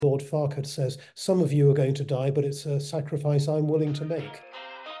Lord Farquhar says, some of you are going to die, but it's a sacrifice I'm willing to make.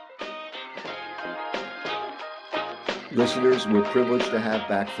 Listeners, we're privileged to have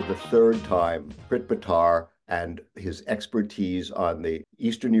back for the third time Prit Bhattar and his expertise on the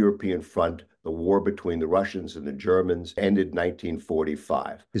Eastern European front. The war between the Russians and the Germans ended in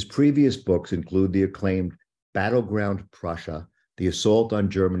 1945. His previous books include the acclaimed Battleground Prussia, The Assault on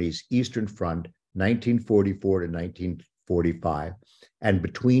Germany's Eastern Front, 1944 to 1945, and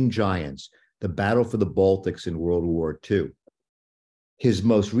Between Giants, The Battle for the Baltics in World War II. His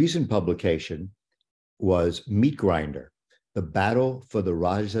most recent publication was Meat Grinder, The Battle for the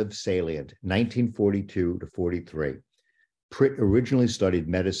Razov Salient, 1942 to 43. Prit originally studied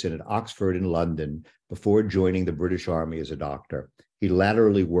medicine at Oxford and London before joining the British Army as a doctor. He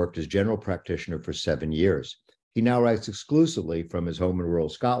laterally worked as general practitioner for 7 years. He now writes exclusively from his home in rural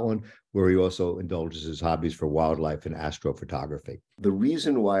Scotland, where he also indulges his hobbies for wildlife and astrophotography. The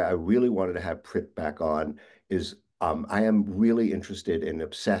reason why I really wanted to have Prit back on is I am really interested and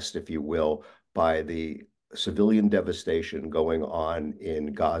obsessed, if you will, by the civilian devastation going on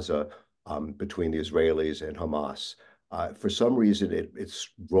in Gaza between the Israelis and Hamas. For some reason, it's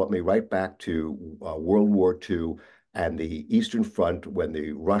brought me right back to World War II and the Eastern Front when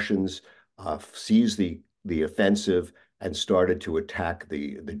the Russians seized the offensive and started to attack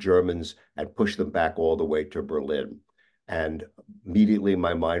the Germans and push them back all the way to Berlin. And immediately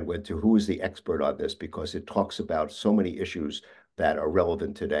my mind went to who is the expert on this, because it talks about so many issues that are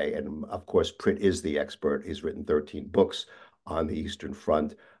relevant today. And of course, Prit is the expert. He's written 13 books on the Eastern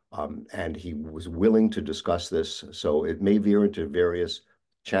Front, and he was willing to discuss this. So it may veer into various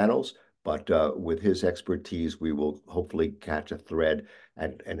channels, but with his expertise, we will hopefully catch a thread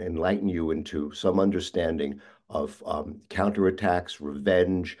and enlighten you into some understanding of counterattacks,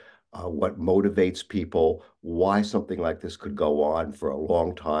 revenge, what motivates people, why something like this could go on for a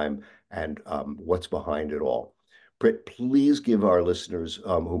long time, and what's behind it all. Prit, please give our listeners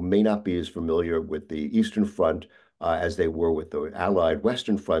who may not be as familiar with the Eastern Front as they were with the Allied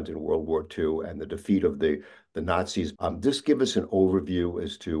Western Front in World War II and the defeat of the Nazis, just give us an overview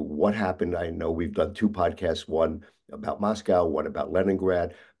as to what happened. I know we've done 2 podcasts, one about Moscow, one about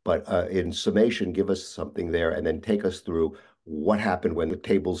Leningrad, but in summation, give us something there and then take us through what happened when the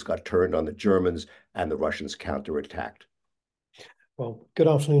tables got turned on the Germans and the Russians counterattacked. Well, good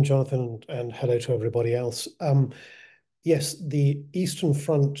afternoon, Jonathan, and hello to everybody else. Yes, the Eastern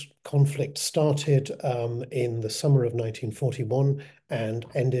Front conflict started in the summer of 1941 and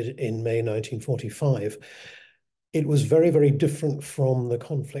ended in May 1945. It was very, very different from the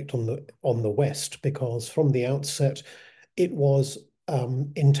conflict on the West, because from the outset, it was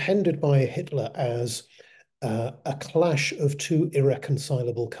intended by Hitler as a clash of 2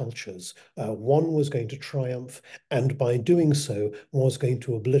 irreconcilable cultures. One was going to triumph, and by doing so, was going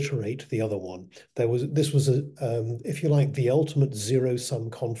to obliterate the other one. This was if you like, the ultimate zero-sum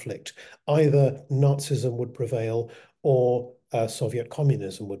conflict. Either Nazism would prevail, or Soviet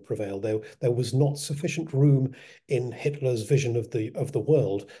communism would prevail. There was not sufficient room in Hitler's vision of the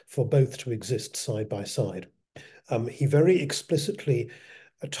world for both to exist side by side. He very explicitly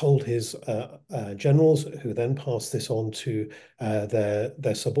told his generals, who then passed this on to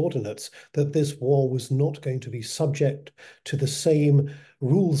their subordinates, that this war was not going to be subject to the same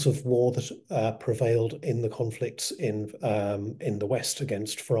rules of war that prevailed in the conflicts in the West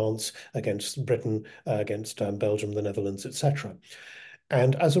against France, against Britain, against Belgium, the Netherlands, etc.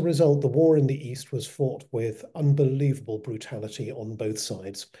 And as a result, the war in the East was fought with unbelievable brutality on both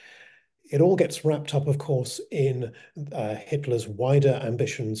sides. It all gets wrapped up, of course, in Hitler's wider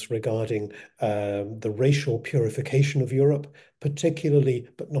ambitions regarding the racial purification of Europe, particularly,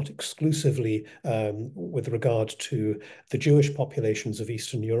 but not exclusively, with regard to the Jewish populations of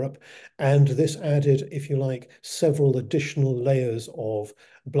Eastern Europe. And this added, if you like, several additional layers of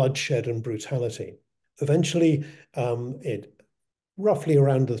bloodshed and brutality. Eventually, roughly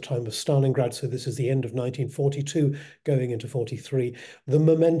around the time of Stalingrad, so this is the end of 1942, going into 43, the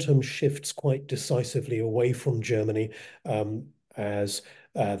momentum shifts quite decisively away from Germany as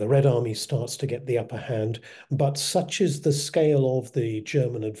the Red Army starts to get the upper hand. But such is the scale of the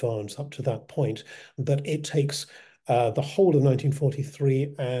German advance up to that point that it takes the whole of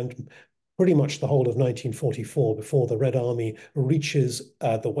 1943 and pretty much the whole of 1944 before the Red Army reaches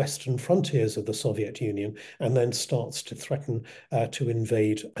the western frontiers of the Soviet Union and then starts to threaten to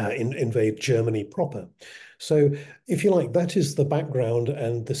invade Germany proper. So, if you like, that is the background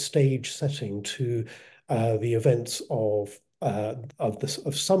and the stage setting to the events of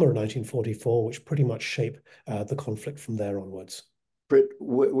summer 1944, which pretty much shape the conflict from there onwards. Britt,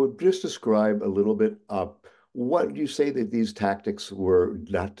 would just describe a little bit What do you say that these tactics were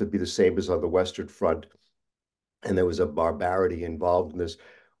not to be the same as on the Western Front, and there was a barbarity involved in this?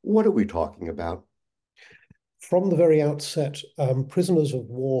 What are we talking about? From the very outset, prisoners of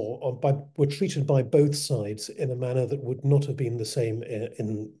war were treated by both sides in a manner that would not have been the same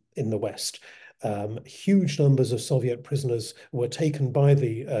in the West. Huge numbers of Soviet prisoners were taken by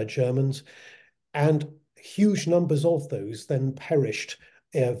the Germans, and huge numbers of those then perished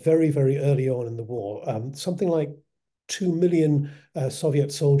very, very early on in the war. Something like 2 million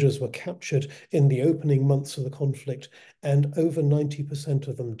Soviet soldiers were captured in the opening months of the conflict, and over 90%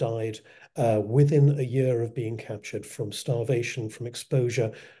 of them died within a year of being captured from starvation, from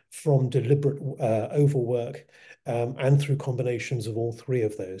exposure, from deliberate overwork, and through combinations of all three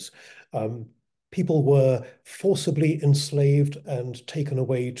of those. Um, People were forcibly enslaved and taken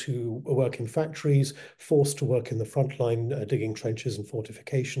away to work in factories, forced to work in the front line, digging trenches and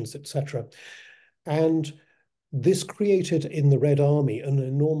fortifications, etc. And this created in the Red Army an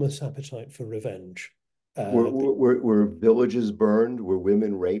enormous appetite for revenge. The Were villages burned? Were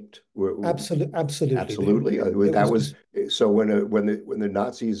women raped? absolutely, Absolutely. there That was was so when the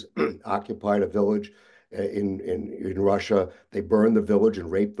Nazis occupied a village in Russia, they burned the village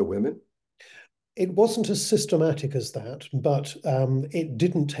and raped the women. it wasn't as systematic as that, but it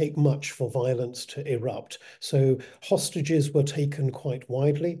didn't take much for violence to erupt. So hostages were taken quite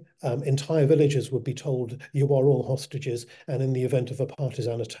widely. Entire villages would be told, "You are all hostages, and in the event of a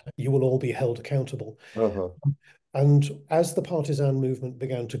partisan attack, you will all be held accountable." Uh-huh. And as the partisan movement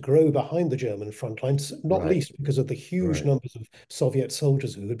began to grow behind the German front lines, not Right. least because of the huge Right. numbers of Soviet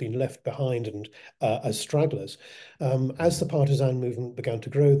soldiers who had been left behind and as stragglers, as the Mhm. partisan movement began to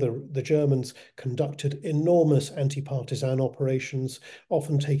grow, the Germans conducted enormous anti-partisan operations,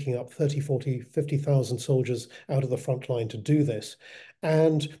 often taking up 30, 40, 50,000 soldiers out of the front line to do this.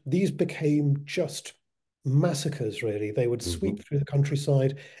 And these became just massacres, really. They would Mhm. sweep through the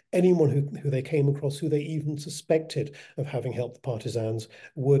countryside. Anyone who they came across, who they even suspected of having helped the partisans,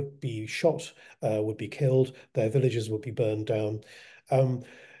 would be shot, would be killed. Their villages would be burned down. Um,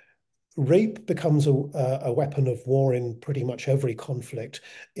 Rape becomes a weapon of war in pretty much every conflict.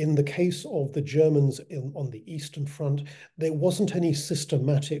 In the case of the Germans on the Eastern Front, there wasn't any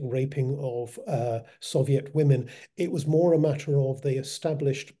systematic raping of Soviet women. It was more a matter of they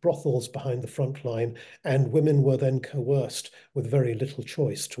established brothels behind the front line, and women were then coerced with very little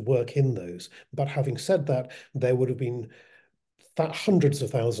choice to work in those. But having said that, there would have been hundreds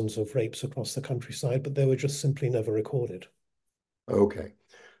of thousands of rapes across the countryside, but they were just simply never recorded. Okay.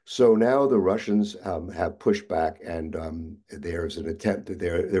 So now the Russians have pushed back, and there's an attempt that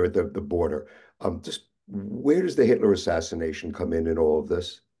they're at the border. Just where does the Hitler assassination come in all of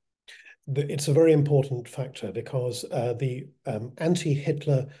this? It's a very important factor because the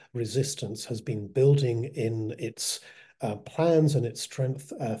anti-Hitler resistance has been building in its plans and its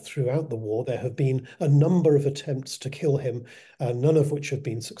strength throughout the war. There have been a number of attempts to kill him, none of which have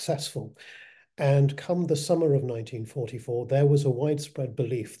been successful. And come the summer of 1944, there was a widespread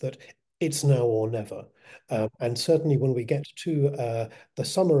belief that it's now or never. And certainly when we get to the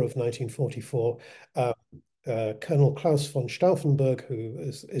summer of 1944, uh, Colonel Klaus von Stauffenberg, who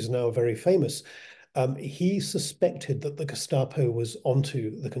is now very famous, he suspected that the Gestapo was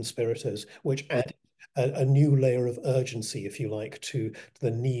onto the conspirators, which added a new layer of urgency, if you like, to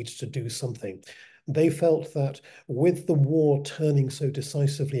the need to do something. They felt that with the war turning so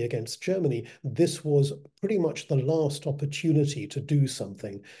decisively against Germany, this was pretty much the last opportunity to do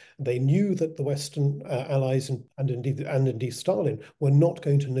something. They knew that the Western allies and indeed Stalin were not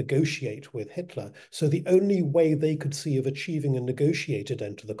going to negotiate with Hitler. So the only way they could see of achieving a negotiated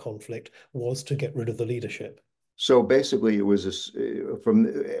end to the conflict was to get rid of the leadership. So basically, it was from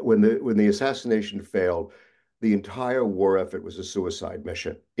when the assassination failed, the entire war effort was a suicide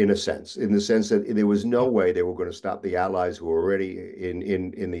mission, in the sense that there was no Yeah. way they were going to stop the Allies who were already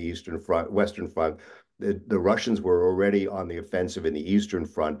in the Eastern Front, Western Front. The Russians were already on the offensive in the Eastern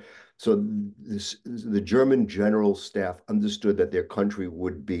Front. So the German general staff understood that their country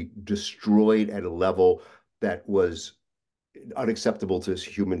would be destroyed at a level that was unacceptable to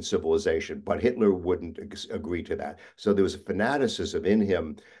human civilization. But Hitler wouldn't agree to that. So there was a fanaticism in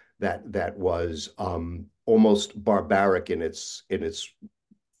him that was almost barbaric in its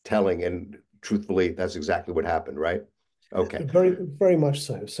telling. And truthfully, that's exactly what happened, right? Okay. Very, very much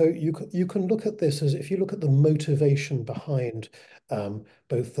so. So you can look at this as if you look at the motivation behind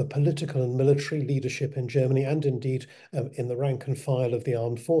both the political and military leadership in Germany, and indeed in the rank and file of the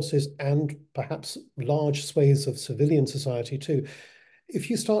armed forces, and perhaps large swathes of civilian society too. if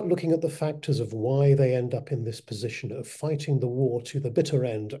you start looking at the factors of why they end up in this position of fighting the war to the bitter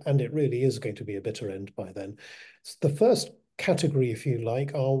end, and it really is going to be a bitter end by then, the first category, if you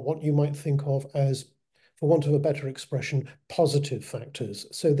like, are what you might think of as, for want of a better expression, positive factors.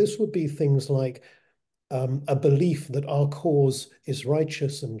 So this would be things like a belief that our cause is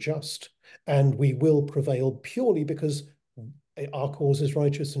righteous and just, and we will prevail purely because our cause is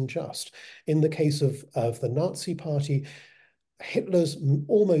righteous and just. In the case of the Nazi Party, Hitler's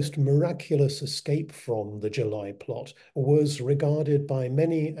almost miraculous escape from the July plot was regarded by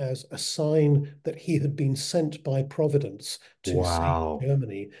many as a sign that he had been sent by Providence to save Wow.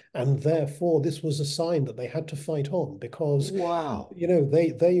 Germany. And therefore, this was a sign that they had to fight on because, Wow.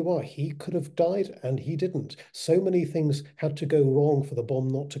 there you are. He could have died and he didn't. So many things had to go wrong for the bomb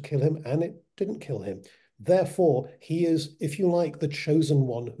not to kill him, and it didn't kill him. Therefore, he is, if you like, the chosen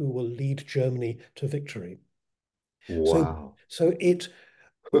one who will lead Germany to victory. So, Wow. so it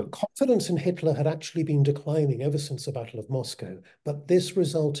confidence in Hitler had actually been declining ever since the Battle of Moscow, but this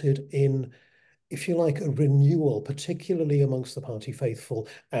resulted in, if you like, a renewal, particularly amongst the party faithful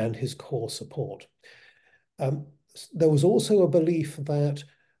and his core support. Um, there was also a belief that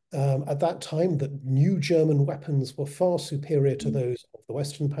at that time that new German weapons were far superior to those of the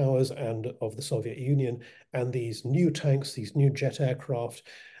Western powers and of the Soviet Union, and these new tanks, these new jet aircraft,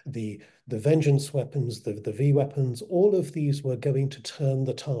 the vengeance weapons, the V weapons, all of these were going to turn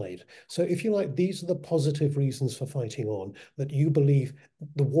the tide. So if you like, these are the positive reasons for fighting on, that you believe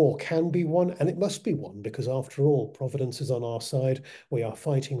the war can be won, and it must be won, because after all, Providence is on our side. We are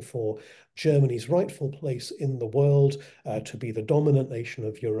fighting for Germany's rightful place in the world, to be the dominant nation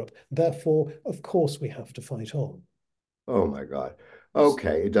of Europe. Therefore, of course, we have to fight on. Oh my God.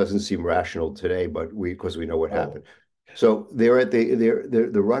 Okay, it doesn't seem rational today, but we because we know what Oh, happened. So they're at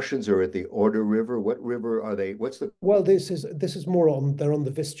the Russians are at the Oder River. What river are they? What's the well, this is more on, they're on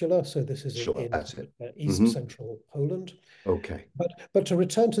the Vistula, so this is Sure, in that's it. east Hmm. central Poland. Okay. But to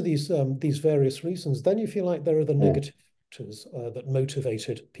return to these various reasons, then you feel like there are the Mm. negative factors that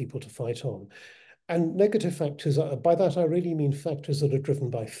motivated people to fight on. And negative factors, by that I really mean factors that are driven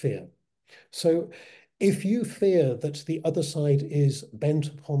by fear. So if you fear that the other side is bent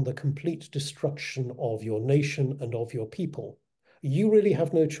upon the complete destruction of your nation and of your people, you really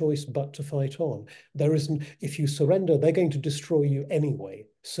have no choice but to fight on. There isn't, if you surrender, they're going to destroy you anyway.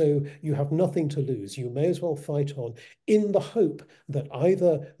 So you have nothing to lose. You may as well fight on in the hope that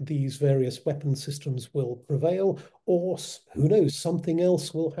either these various weapon systems will prevail or, who knows, something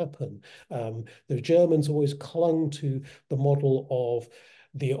else will happen. The Germans always clung to the model of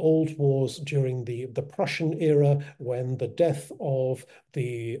the old wars during the Prussian era, when the death of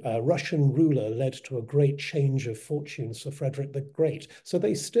the Russian ruler led to a great change of fortunes for Frederick the Great. So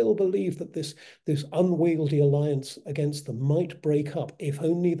they still believe that this unwieldy alliance against them might break up if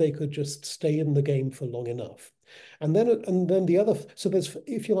only they could just stay in the game for long enough. And then the other, so there's,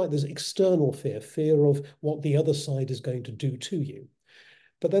 if you like, there's external fear, fear of what the other side is going to do to you.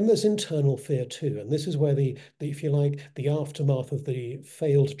 But then there's internal fear too, and this is where if you like, the aftermath of the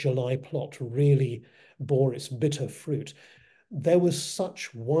failed July plot really bore its bitter fruit. There was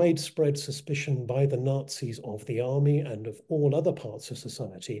such widespread suspicion by the Nazis of the army and of all other parts of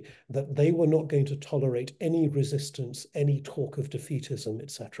society that they were not going to tolerate any resistance, any talk of defeatism,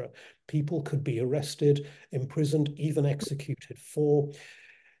 etc. People could be arrested, imprisoned, even executed for,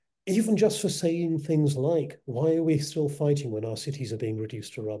 even just for saying things like, why are we still fighting when our cities are being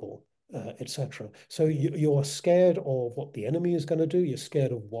reduced to rubble, etc. So you're scared of what the enemy is going to do. You're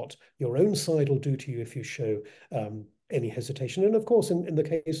scared of what your own side will do to you if you show any hesitation. And of course, in the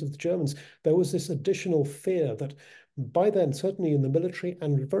case of the Germans, there was this additional fear that by then, certainly in the military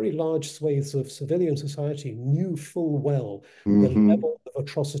and very large swathes of civilian society, knew full well the Hmm. level of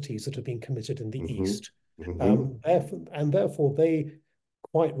atrocities that had been committed in the Hmm. East. Hmm. Therefore, they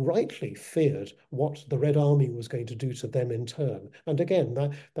quite rightly feared what the Red Army was going to do to them in turn. And again,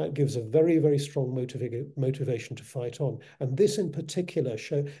 that gives a very, very strong motivation to fight on. And this in particular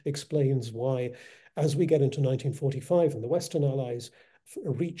explains why, as we get into 1945 and the Western Allies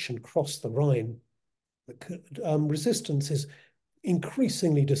reach and cross the Rhine, resistance is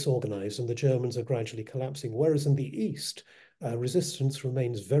increasingly disorganized and the Germans are gradually collapsing. Whereas in the East, resistance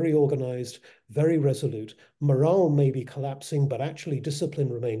remains very organized, very resolute. Morale may be collapsing, but actually discipline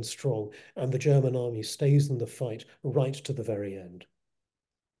remains strong, and the German army stays in the fight right to the very end.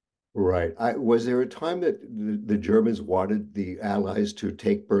 Right. Was there a time that the Germans wanted the Allies to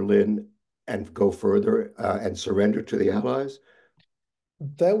take Berlin and go further and surrender to the Allies?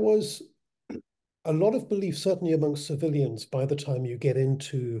 There was a lot of belief, certainly amongst civilians, by the time you get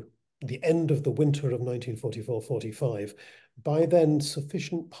into the end of the winter of 1944-45, by then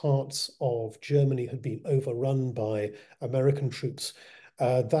sufficient parts of Germany had been overrun by American troops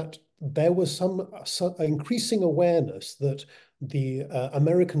that there was some increasing awareness that the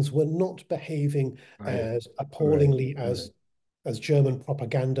Americans were not behaving Right. as Right. appallingly Right. as German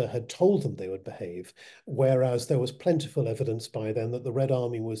propaganda had told them they would behave, whereas there was plentiful evidence by then that the Red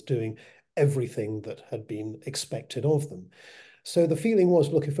Army was doing everything that had been expected of them. So the feeling was,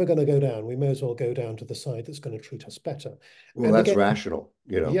 look, if we're going to go down, we may as well go down to the side that's going to treat us better. Well, And that's again, rational,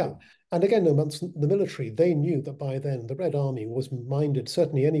 you know. yeah. And again, amongst the military, they knew that by then the Red Army was minded,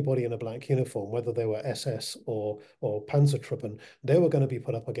 certainly anybody in a black uniform, whether they were SS or Panzertruppen, they were going to be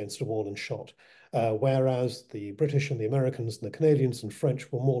put up against a wall and shot. Whereas the British and the Americans and the Canadians and French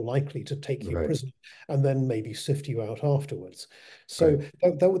were more likely to take you Right. prisoner and then maybe sift you out afterwards. So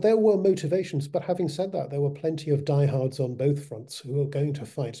Right. there were motivations, but having said that, there were plenty of diehards on both fronts who were going to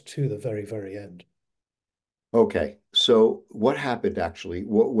fight to the very, very end. Okay, so what happened actually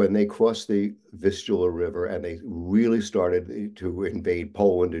when they crossed the Vistula River and they really started to invade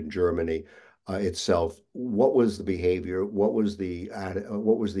Poland and Germany itself? What was the behavior? What was the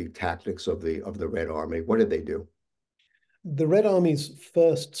tactics of the Red Army? What did they do? The Red Army's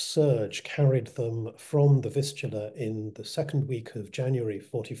first surge carried them from the Vistula in the second week of January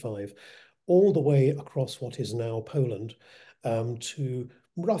 45 all the way across what is now Poland to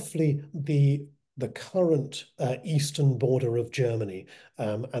roughly the current eastern border of Germany.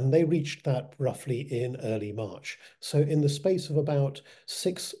 And they reached that roughly in early March. So in the space of about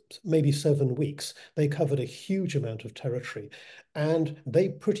 6, maybe 7 weeks, they covered a huge amount of territory. And they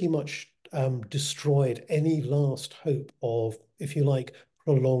pretty much destroyed any last hope of, if you like,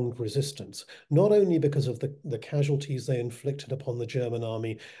 prolonged resistance, not only because of the casualties they inflicted upon the German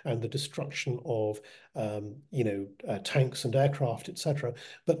army and the destruction of, tanks and aircraft, etc.,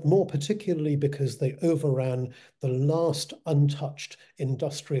 but more particularly because they overran the last untouched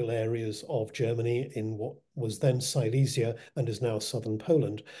industrial areas of Germany in what was then Silesia and is now southern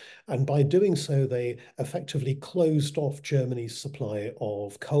Poland. And by doing so, they effectively closed off Germany's supply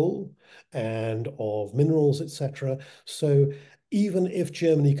of coal and of minerals, etc. So even if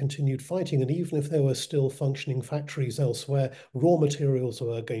Germany continued fighting, and even if there were still functioning factories elsewhere, raw materials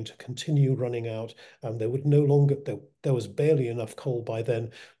were going to continue running out. There would no longer there was barely enough coal by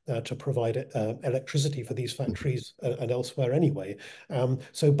then to provide electricity for these factories and elsewhere anyway.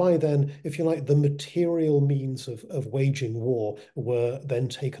 So by then, if you like, the material means of waging war were then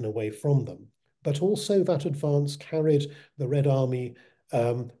taken away from them. But also that advance carried the Red Army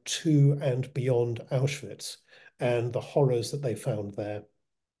to and beyond Auschwitz and the horrors that they found there.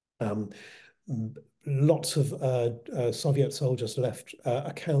 Um, Lots of Soviet soldiers left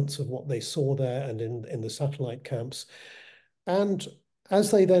accounts of what they saw there and in the satellite camps. And as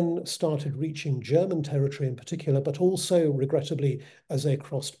they then started reaching German territory in particular, but also regrettably as they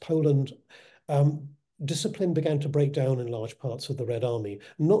crossed Poland, um, discipline began to break down in large parts of the Red Army.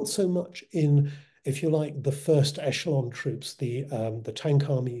 Not so much in, if you like, the first echelon troops, the tank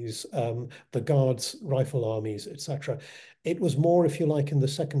armies, the guards, rifle armies, etc. It was more, if you like, in the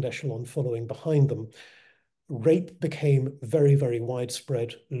second echelon following behind them. Rape became very, very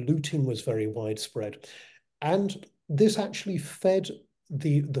widespread. Looting was very widespread. And this actually fed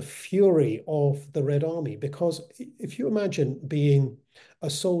the fury of the Red Army, because if you imagine being a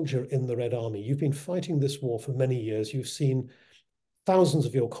soldier in the Red Army, you've been fighting this war for many years, you've seen thousands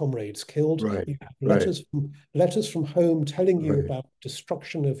of your comrades killed, Right. you have Right. letters from home telling you Right. about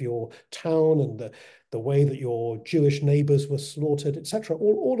destruction of your town and the way that your Jewish neighbors were slaughtered, etc.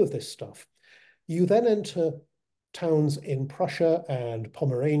 All of this stuff. You then enter towns in Prussia and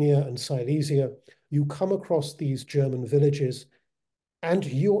Pomerania and Silesia. You come across these German villages and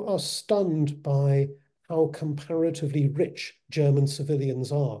you are stunned by how comparatively rich German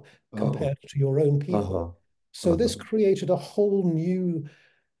civilians are Oh. compared to your own people. Uh-huh. So this Uh-huh. created a whole new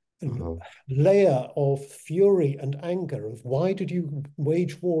Uh-huh. layer of fury and anger of why did you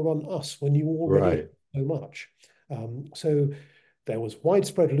wage war on us when you already had Right. so much? So there was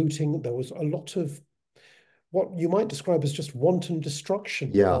widespread looting. There was a lot of what you might describe as just wanton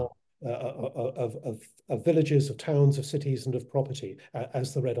destruction Yeah. of villages, of towns, of cities, and of property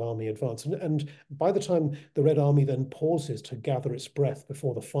as the Red Army advanced. And by the time the Red Army then pauses to gather its breath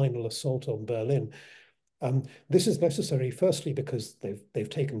before the final assault on Berlin, this is necessary, firstly, because they've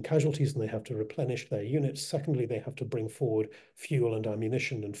taken casualties and they have to replenish their units. Secondly, they have to bring forward fuel and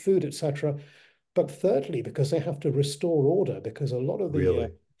ammunition and food, etc. But thirdly, because they have to restore order, because a lot of the Really.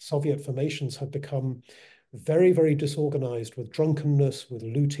 Soviet formations have become very, very disorganized with drunkenness, with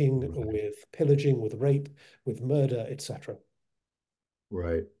looting, Right. with pillaging, with rape, with murder, etc.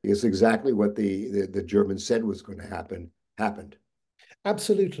 Right. It's exactly what the Germans said was going to happen, happened.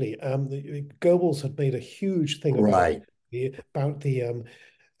 Absolutely. Goebbels had made a huge thing Right. about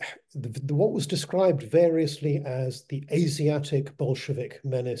what was described variously as the Asiatic Bolshevik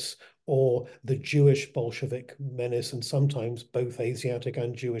menace or the Jewish Bolshevik menace, and sometimes both Asiatic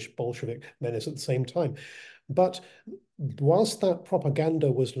and Jewish Bolshevik menace at the same time. But whilst that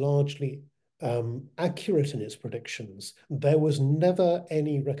propaganda was largely accurate in its predictions, there was never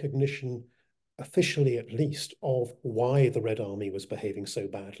any recognition, officially at least, of why the Red Army was behaving so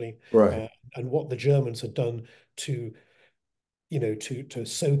badly, Right. uh, and what the Germans had done to to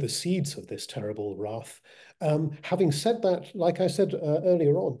sow the seeds of this terrible wrath. Having said that, like I said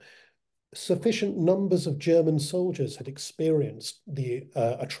earlier on, sufficient numbers of German soldiers had experienced the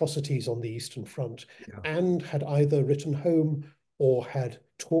atrocities on the Eastern Front Yeah. and had either written home or had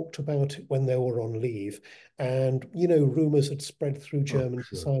talked about it when they were on leave. And, rumors had spread through Oh, German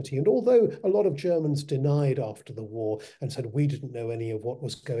sure. society. And although a lot of Germans denied after the war and said we didn't know any of what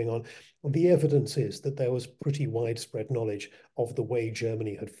was going on, the evidence is that there was pretty widespread knowledge of the way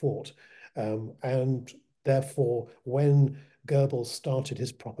Germany had fought. And therefore, when Goebbels started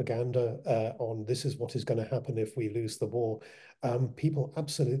his propaganda on this is what is going to happen if we lose the war, people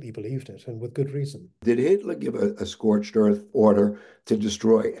absolutely believed it, and with good reason. Did Hitler give a scorched earth order to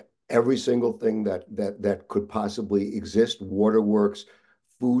destroy every single thing that could possibly exist? Waterworks,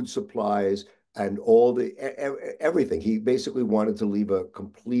 food supplies, and all everything. He basically wanted to leave a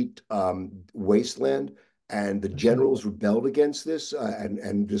complete wasteland, and the Absolutely. generals rebelled against this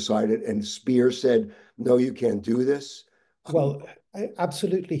and decided. And Speer said, "No, you can't do this." Um, Well,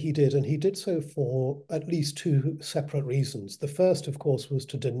 absolutely he did, and he did so for at least two separate reasons. The first, of course, was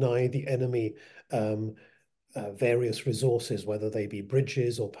to deny the enemy um, various resources, whether they be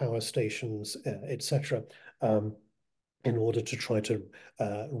bridges or power stations, etc., um, in order to try to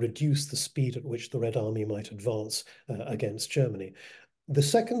reduce the speed at which the Red Army might advance against Germany. The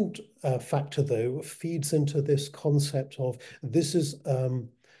second factor, though, feeds into this concept of this is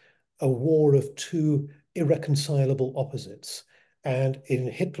a war of two irreconcilable opposites. And in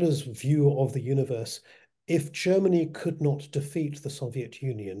Hitler's view of the universe, if Germany could not defeat the Soviet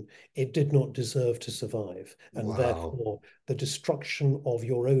Union, it did not deserve to survive. And wow. therefore, the destruction of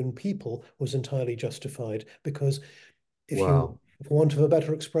your own people was entirely justified because if you, Wow. for want of a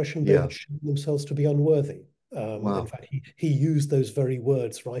better expression, they Yeah. had shown themselves to be unworthy. In Wow. fact, he used those very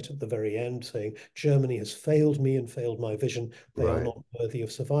words right at the very end, saying, Germany has failed me and failed my vision. They are Right. not worthy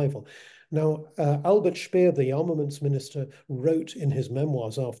of survival. Now, Albert Speer, the armaments minister, wrote in his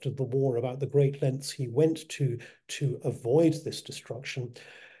memoirs after the war about the great lengths he went to avoid this destruction.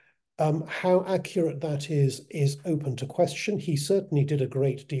 How accurate that is open to question. He certainly did a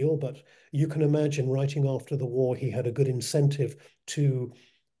great deal, but you can imagine writing after the war, he had a good incentive to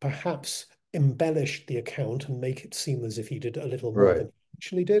perhaps embellish the account and make it seem as if he did a little more Right. than he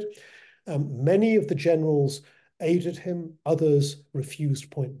actually did. Many of the generals aided him, others refused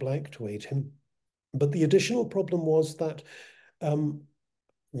point blank to aid him. But the additional problem was that um,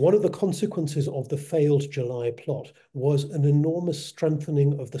 one of the consequences of the failed July plot was an enormous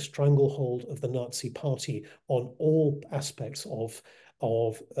strengthening of the stranglehold of the Nazi Party on all aspects of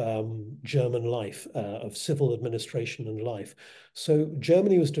German life, of civil administration and life. So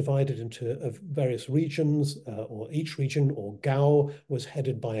Germany was divided into various regions, or each region, or Gau, was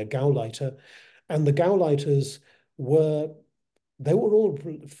headed by a Gauleiter, and the Gauleiters were they were all,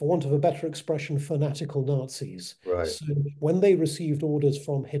 for want of a better expression, fanatical Nazis. Right. So when they received orders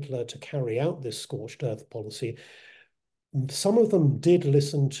from Hitler to carry out this scorched earth policy, some of them did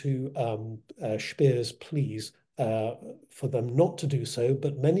listen to Speer's pleas for them not to do so,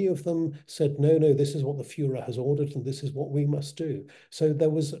 but many of them said, no, no, this is what the Fuhrer has ordered and this is what we must do. So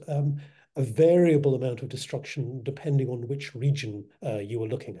there was a variable amount of destruction depending on which region you were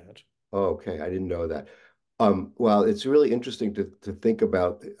looking at. Oh, okay, I didn't know that. Well, it's really interesting to think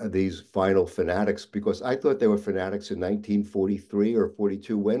about these final fanatics because I thought they were fanatics in 1943 or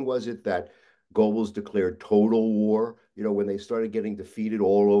 42. When was it that Goebbels declared total war? You know, when they started getting defeated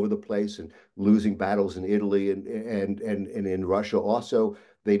all over the place and losing battles in Italy and in Russia. Also,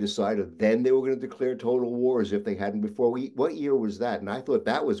 they decided then they were going to declare total war as if they hadn't before. What year was that? And I thought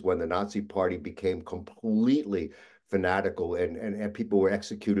that was when the Nazi Party became completely fanatical and people were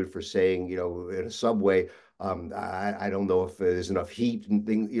executed for saying, you know, in a subway, I don't know if there's enough heat and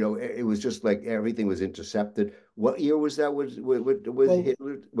things, you know, it was just like everything was intercepted. What year was that? Was Well,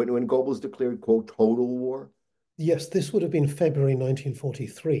 Hitler when Goebbels declared quote total war? yes, this would have been February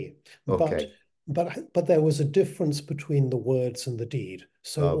 1943, but Okay. but there was a difference between the words and the deed.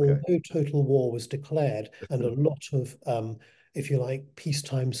 So Okay. although total war was declared and a lot of if you like,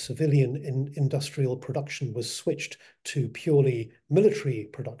 peacetime civilian industrial production was switched to purely military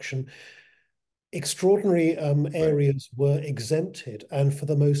production, extraordinary Right. areas were exempted, and for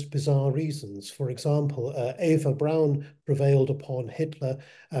the most bizarre reasons. For example, Eva Braun prevailed upon Hitler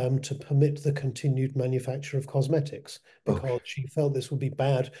to permit the continued manufacture of cosmetics Okay. because she felt this would be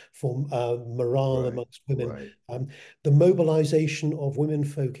bad for morale Right. amongst women. Right. The mobilization of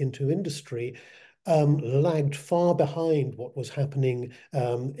womenfolk into industry lagged far behind what was happening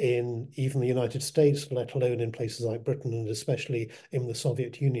in even the United States, let alone in places like Britain and especially in the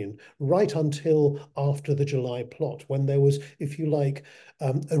Soviet Union, right until after the July plot, when there was, if you like,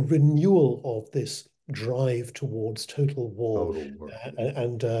 a renewal of this drive towards total war Total war.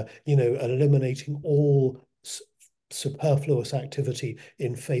 and eliminating all superfluous activity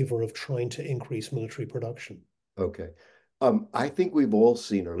in favor of trying to increase military production. Okay. I think we've all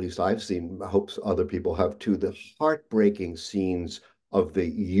seen, or at least I've seen, I hope other people have too, the heartbreaking scenes of the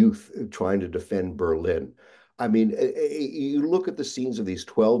youth trying to defend Berlin. I mean, you look at the scenes of these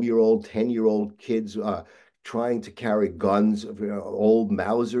 12-year-old, 10-year-old kids trying to carry guns, old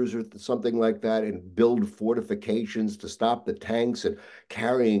Mausers or something like that, and build fortifications to stop the tanks and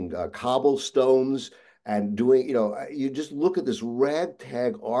carrying cobblestones and doing, you just look at this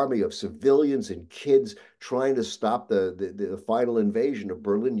ragtag army of civilians and kids trying to stop the final invasion of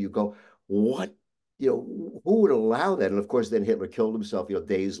Berlin. You go, what? Who would allow that? And of course, then Hitler killed himself,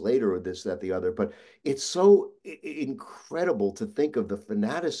 days later, or this, that, the other. But it's so incredible to think of the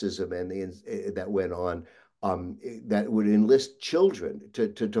fanaticism and that went on that would enlist children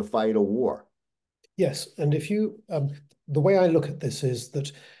to fight a war. Yes, and if you, the way I look at this is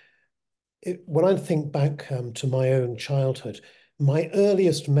that when I think back to my own childhood, my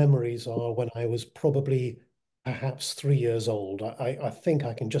earliest memories are when I was probably perhaps 3 years old. I think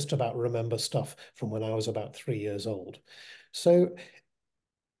I can just about remember stuff from when I was about 3 years old. So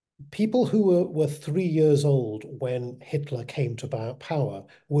people who were 3 years old when Hitler came to power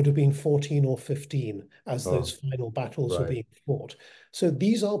would have been 14 or 15 as those Oh, final battles were right, being fought. So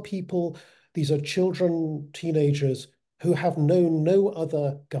these are people, these are children, teenagers who have known no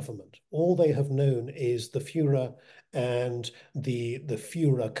other government. All they have known is the Führer and the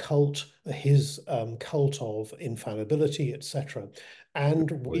Führer cult, his cult of infallibility, etc. good And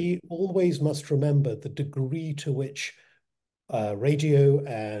point. we always must remember the degree to which radio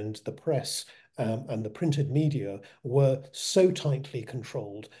and the press and the printed media were so tightly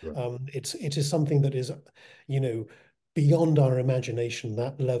controlled. Right. It is something that is, you know, beyond our imagination,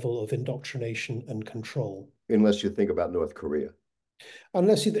 that level of indoctrination and control. Unless you think about North Korea.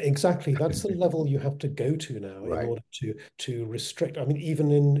 Unless you exactly, that's the level you have to go to now in Right. order to restrict. I mean,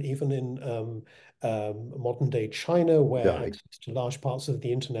 even in modern day China, where Yeah. access to large parts of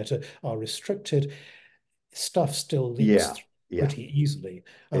the internet are restricted, stuff still leaks Yeah. through Yeah. pretty easily.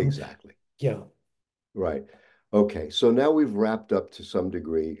 Exactly. Yeah. Right. Okay. So now we've wrapped up to some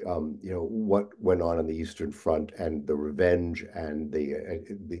degree, what went on the Eastern Front and the revenge and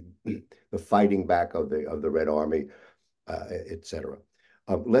the fighting back of the Red Army, et cetera.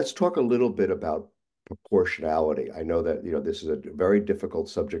 Let's talk a little bit about proportionality. I know that this is a very difficult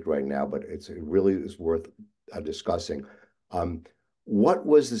subject right now, but it really is worth discussing. Um, what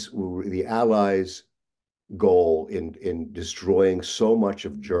was the Allies' goal in destroying so much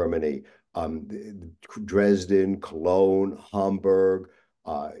of Germany? Dresden, Cologne, Hamburg,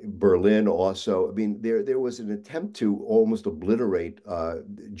 Berlin also. I mean, there was an attempt to almost obliterate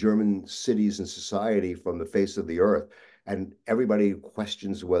German cities and society from the face of the earth. And everybody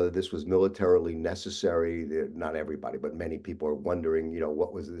questions whether this was militarily necessary. Not everybody, but many people are wondering,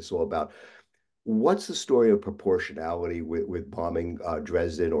 what was this all about? What's the story of proportionality with bombing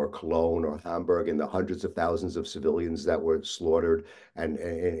Dresden or Cologne or Hamburg and the hundreds of thousands of civilians that were slaughtered and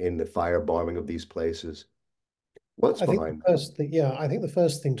in the firebombing of these places? Well, What's I think the behind? first thing, yeah, I think the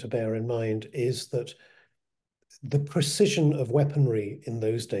first thing to bear in mind is that the precision of weaponry in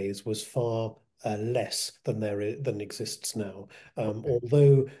those days was far less than exists now. Okay.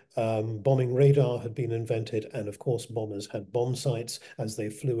 Although bombing radar had been invented, and of course bombers had bomb sights as they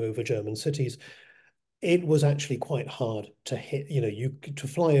flew over German cities, it was actually quite hard to hit, to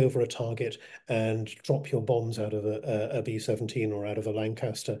fly over a target and drop your bombs out of a B-17 or out of a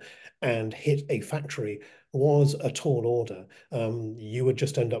Lancaster and hit a factory was a tall order. You would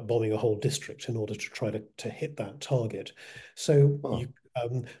just end up bombing a whole district in order to try to hit that target. So Huh.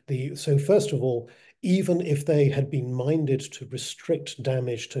 so first of all, even if they had been minded to restrict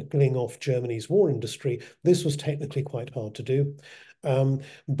damage to killing off Germany's war industry, this was technically quite hard to do.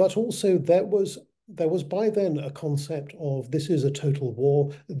 But also there was by then a concept of this is a total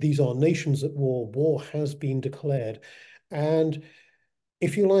war. These are nations at war. War has been declared. And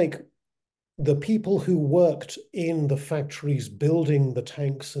if you like, the people who worked in the factories building the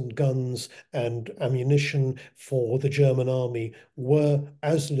tanks and guns and ammunition for the German army were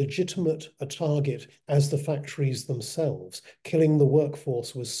as legitimate a target as the factories themselves. Killing the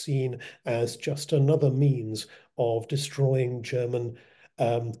workforce was seen as just another means of destroying German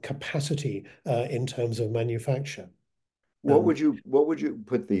capacity in terms of manufacture. Um, What would you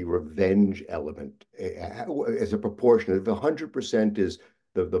put the revenge element as a proportion? If 100% is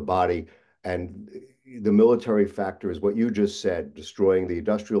the body and the military factor is what you just said, destroying the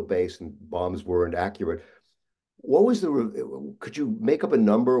industrial base and bombs weren't accurate. What was could you make up a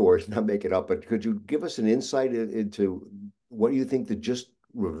number or not make it up, but could you give us an insight into what you think the just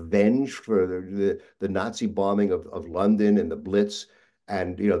revenge for the Nazi bombing of London and the Blitz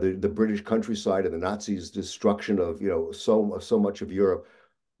and the British countryside and the Nazis' destruction of so much of Europe?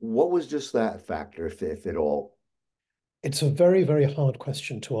 What was just that factor, if at all? it's a very, very hard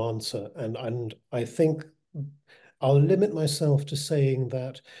question to answer, and I think I'll limit myself to saying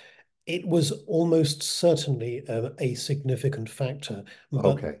that it was almost certainly a significant factor, but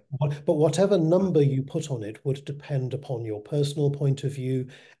Okay. but whatever number you put on it would depend upon your personal point of view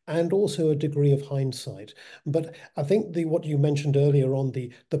and also a degree of hindsight. But I think the what you mentioned earlier on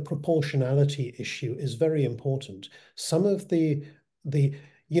the proportionality issue is very important. Some of the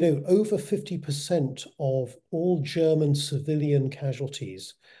over 50% of all German civilian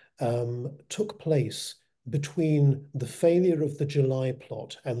casualties took place between the failure of the July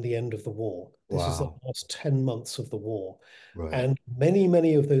plot and the end of the war. This is the Wow. last 10 months of the war. Right. And many,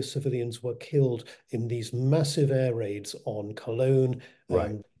 many of those civilians were killed in these massive air raids on Cologne,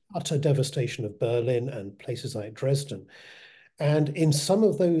 Right. utter devastation of Berlin and places like Dresden. And in some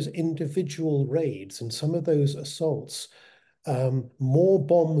of those individual raids, in some of those assaults, more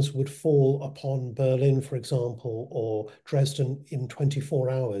bombs would fall upon Berlin, for example, or Dresden in 24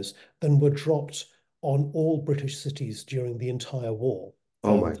 hours than were dropped on all British cities during the entire war.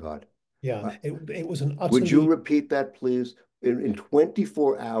 Oh my God. Yeah, Uh, it was an would you utterly repeat that, please? In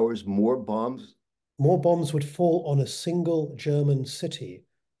 24 hours, more bombs? more bombs would fall on a single German city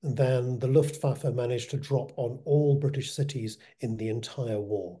than the Luftwaffe managed to drop on all British cities in the entire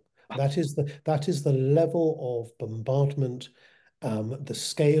war. That is the level of bombardment, the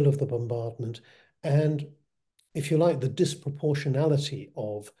scale of the bombardment, and if you like, the disproportionality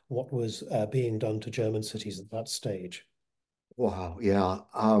of what was being done to German cities at that stage. Wow, yeah.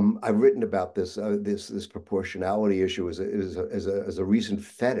 I've written about this proportionality issue as a recent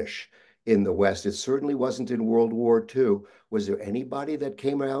fetish in the West. It certainly wasn't in World War II. Was there anybody that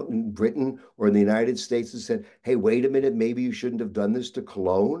came out in Britain or in the United States and said, "Hey, wait a minute, maybe you shouldn't have done this to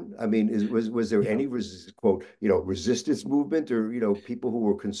Cologne"? I mean, was there Yeah. any quote, resistance movement or people who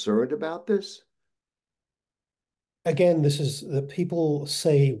were concerned about this? Again, this is that people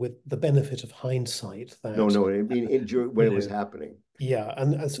say with the benefit of hindsight No, that, no. I mean, when you it was know, happening. yeah,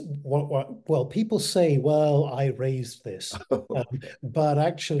 and as well, people say, "Well, I raised this," but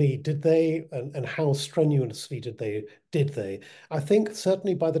actually, did they? And how strenuously did they? I think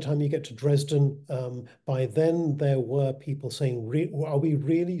certainly by the time you get to Dresden, by then there were people saying, "Are we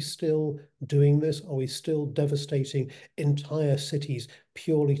really still doing this? Are we still devastating entire cities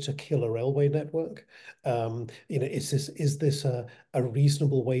purely to kill a railway network? Is this a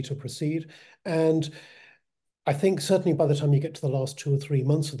reasonable way to proceed?" And I think certainly by the time you get to the last 2 or 3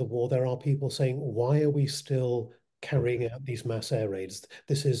 months of the war, there are people saying, why are we still Okay. carrying out these mass air raids?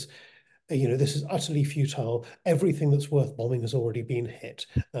 This is utterly futile. Everything that's worth bombing has already been hit.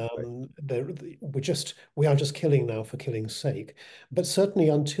 Right. We are just killing now for killing's sake. But certainly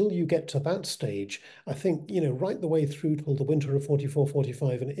until you get to that stage, I think, right the way through till the winter of 44,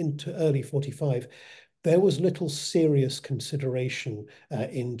 45 and into early 45, there was little serious consideration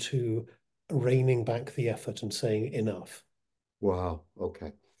into reining back the effort and saying enough. Wow.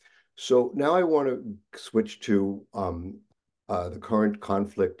 Okay. So now I want to switch to the current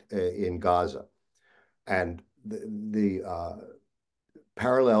conflict in Gaza and the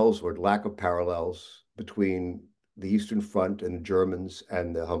parallels or lack of parallels between the Eastern Front and the Germans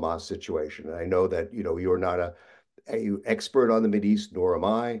and the Hamas situation. And I know that you're not a expert on the Mideast, nor am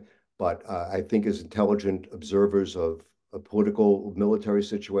I, but I think as intelligent observers of political military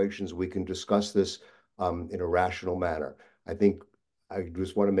situations, we can discuss this in a rational manner. I think I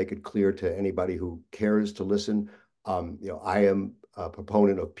just want to make it clear to anybody who cares to listen. I am a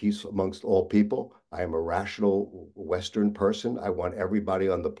proponent of peace amongst all people. I am a rational Western person. I want everybody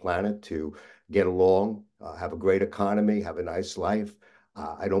on the planet to get along, have a great economy, have a nice life.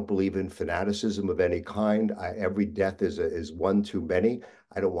 I don't believe in fanaticism of any kind. Every death is one too many.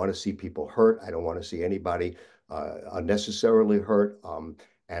 I don't want to see people hurt. I don't want to see anybody unnecessarily hurt.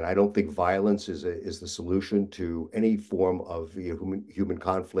 And I don't think violence is the solution to any form of human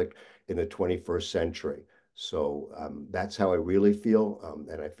conflict in the 21st century. So that's how I really feel.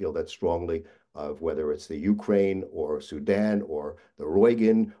 And I feel that strongly of whether it's the Ukraine or Sudan or the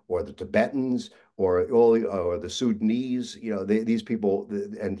Rohingya or the Tibetans or the Sudanese. These people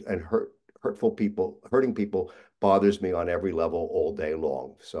and hurtful people, hurting people bothers me on every level all day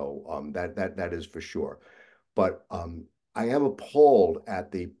long. So that is for sure. But I am appalled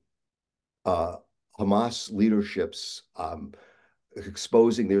at the uh, Hamas leadership's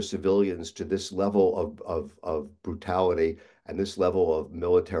exposing their civilians to this level of brutality and this level of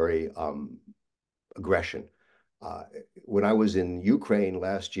military aggression. Uh, when I was in Ukraine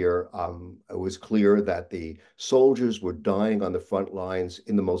last year, it was clear that the soldiers were dying on the front lines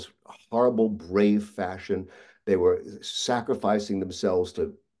in the most horrible, brave fashion. They were sacrificing themselves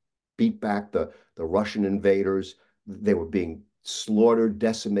to beat back the Russian invaders. They were being slaughtered,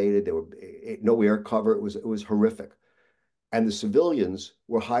 decimated. There were no air cover. It was horrific. And the civilians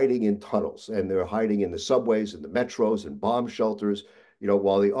were hiding in tunnels, and they were hiding in the subways and the metros and bomb shelters,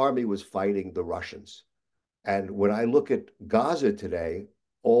 while the army was fighting the Russians. And when I look at Gaza today,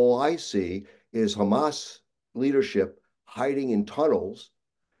 all I see is Hamas leadership hiding in tunnels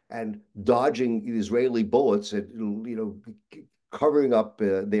and dodging Israeli bullets and covering up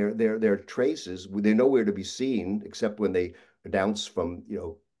their traces. They're nowhere to be seen except when they announce from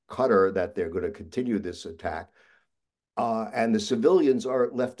Qatar that they're going to continue this attack. And the civilians are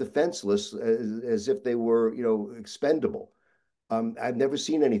left defenseless as if they were expendable. I've never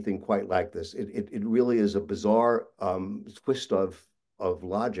seen anything quite like this. It really is a bizarre twist of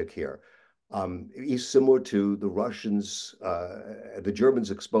logic here. Similar to the Russians, the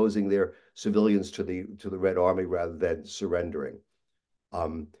Germans exposing their civilians to the Red Army rather than surrendering.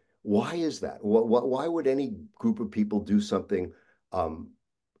 Um, why is that? Why would any group of people do something um,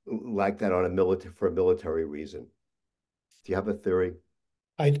 like that for a military reason? Do you have a theory?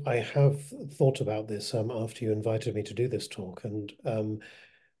 I have thought about this after you invited me to do this talk, and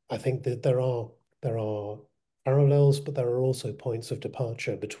I think that there are parallels, but there are also points of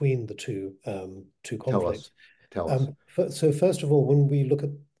departure between the two Tell us. conflicts. Tell us. So first of all, when we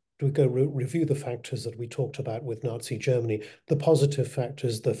go review the factors that we talked about with Nazi Germany, the positive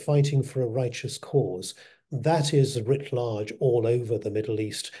factors, the fighting for a righteous cause, that is writ large all over the Middle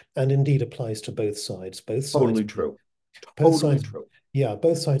East, and indeed applies to both sides. Totally true. Both Totally sides, true. yeah,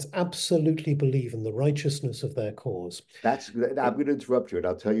 both sides absolutely believe in the righteousness of their cause. I'm going to interrupt you, and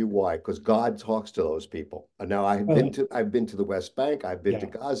I'll tell you why. Because God talks to those people. And now Well, I've been to the West Bank, I've been to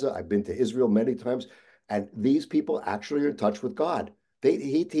yeah, Gaza, I've been to Israel many times, and these people actually are in touch with God.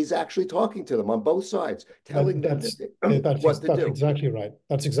 He's actually talking to them on both sides, telling them what to that's do. exactly right.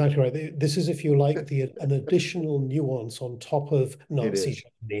 That's exactly right. This is, if you like, the an additional nuance on top of It Nazi is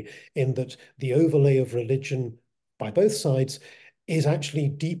Germany, in that the overlay of religion by both sides is actually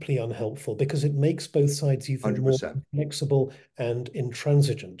deeply unhelpful because it makes both sides even more 100%. flexible and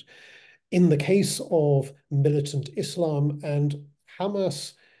intransigent. In the case of militant Islam and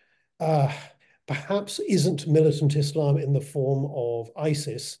Hamas, uh, perhaps isn't militant Islam in the form of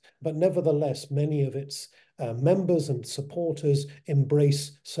ISIS, but nevertheless, many of its members and supporters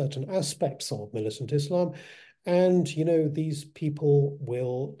embrace certain aspects of militant Islam. And, these people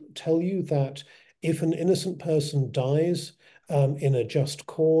will tell you that if an innocent person dies in a just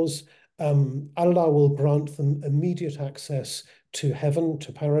cause, Allah will grant them immediate access to heaven,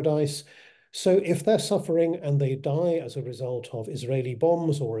 to paradise. So if they're suffering and they die as a result of Israeli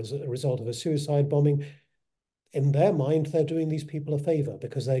bombs or as a result of a suicide bombing, in their mind, they're doing these people a favor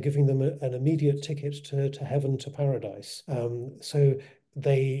because they're giving them an immediate ticket to heaven, to paradise. So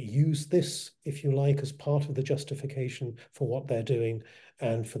they use this, if you like, as part of the justification for what they're doing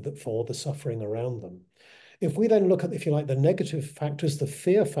and for the suffering around them. If we then look at, if you like, the negative factors, the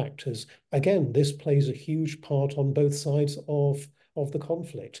fear factors, again, this plays a huge part on both sides of the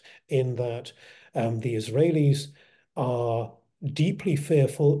conflict, in that the Israelis are deeply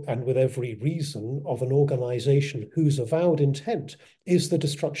fearful, and with every reason, of an organization whose avowed intent is the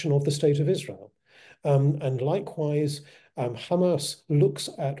destruction of the state of Israel. And likewise, Hamas looks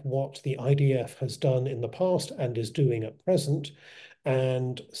at what the IDF has done in the past and is doing at present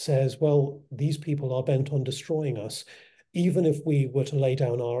and says, well, these people are bent on destroying us. Even if we were to lay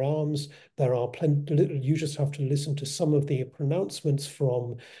down our arms, there are plenty. You just have to listen to some of the pronouncements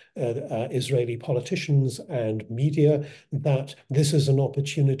from Israeli politicians and media that this is an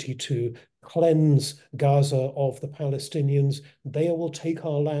opportunity to cleanse Gaza of the Palestinians. They will take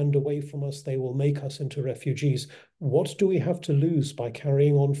our land away from us. They will make us into refugees. What do we have to lose by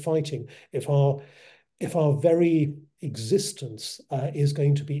carrying on fighting if our if our very existence is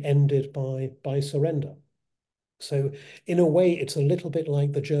going to be ended by surrender. So in a way, it's a little bit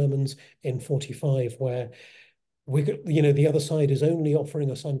like the Germans in 45, where the other side is only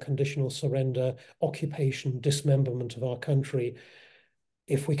offering us unconditional surrender, occupation, dismemberment of our country.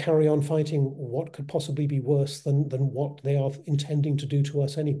 If we carry on fighting, what could possibly be worse than what they are intending to do to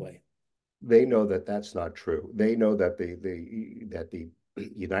us anyway? They know that that's not true. They know that the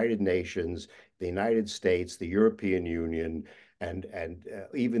United Nations, the United States, the European Union, and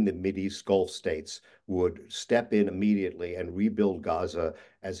even the Mideast Gulf states would step in immediately and rebuild Gaza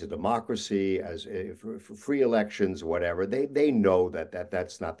as a democracy, as for free elections, whatever. They know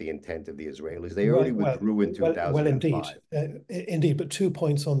that's not the intent of the Israelis. They already Well, well, withdrew in indeed, 2005. indeed. But 2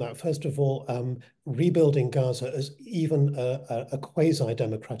 points on that. First of all, rebuilding Gaza as even a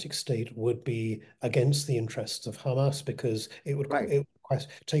quasi-democratic state would be against the interests of Hamas because Right. it would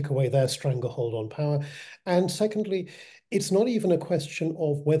take away their stranglehold on power. And secondly, it's not even a question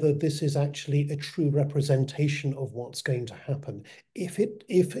of whether this is actually a true representation of what's going to happen. If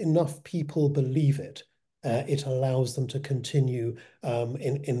enough people believe it, it allows them to continue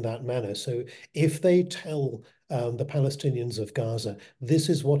in that manner. So if they tell the Palestinians of Gaza, this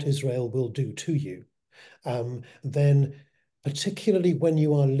is what Israel will do to you, then particularly when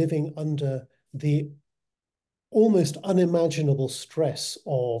you are living under the almost unimaginable stress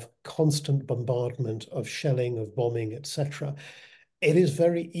of constant bombardment, of shelling, of bombing, etc., it is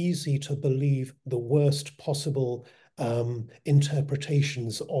very easy to believe the worst possible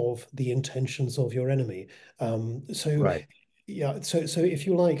interpretations of the intentions of your enemy. So Right. yeah, so if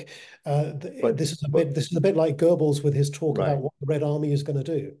you like, But this is a bit like Goebbels with his talk about right. what the Red Army is going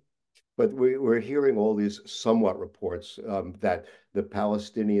to do. But we're hearing all these somewhat reports that the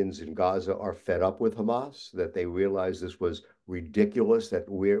Palestinians in Gaza are fed up with Hamas, that they realize this was ridiculous, that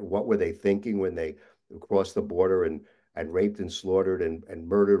what were they thinking when they crossed the border and raped and slaughtered and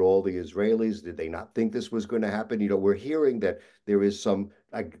murdered all the Israelis? Did they not think this was going to happen? We're hearing that there is some,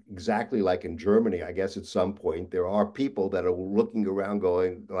 like exactly like in Germany, I guess at some point, there are people that are looking around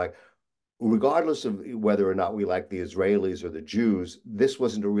going like, regardless of whether or not we like the Israelis or the Jews, this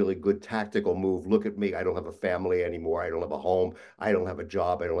wasn't a really good tactical move. Look at me. I don't have a family anymore. I don't have a home. I don't have a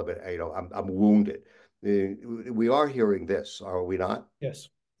job. I don't have I'm wounded. We are hearing this, are we not? Yes.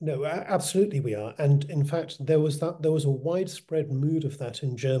 No, absolutely we are. And in fact, there was a widespread mood of that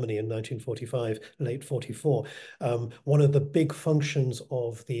in Germany in 1945, late 44. One of the big functions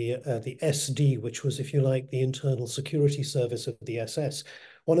of the SD, which was, if you like, the internal security service of the SS,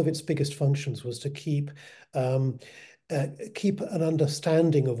 one of its biggest functions was to um, keep an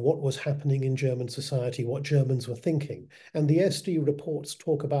understanding of what was happening in German society, what Germans were thinking. And the SD reports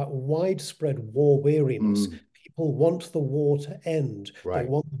talk about widespread war weariness. Mm, People want the war to end. They right.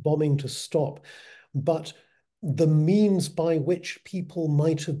 want the bombing to stop. But the means by which people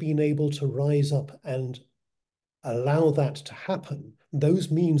might have been able to rise up and allow that to happen, those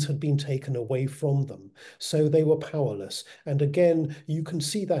means had been taken away from them. So they were powerless. And again, you can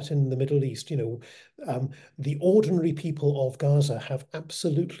see that in the Middle East. The ordinary people of Gaza have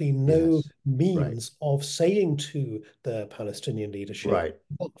absolutely no Yes. Right. means of saying to the Palestinian leadership, Right.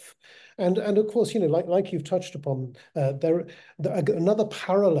 enough. And of course, like you've touched upon, another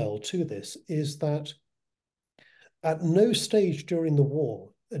parallel to this is that at no stage during the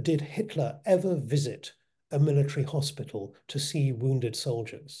war did Hitler ever visit a military hospital to see wounded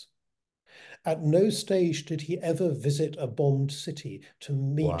soldiers. At no stage did he ever visit a bombed city to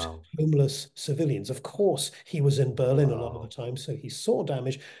meet Wow. homeless civilians. Of course, he was in Berlin a lot of the Wow. time, so he saw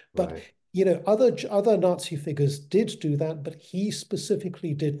damage. But Right. other Nazi figures did do that, but he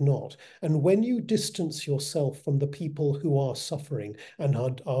specifically did not. And when you distance yourself from the people who are suffering and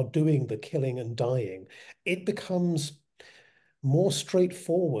are doing the killing and dying, it becomes more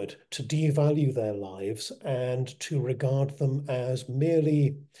straightforward to devalue their lives and to regard them as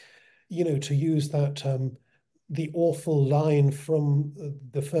merely, to use that the awful line from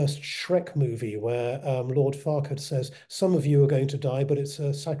the first Shrek movie where Lord Farquaad says, "Some of you are going to die, but it's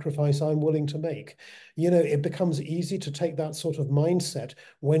a sacrifice I'm willing to make." It becomes easy to take that sort of mindset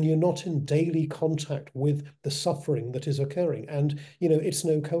when you're not in daily contact with the suffering that is occurring. And it's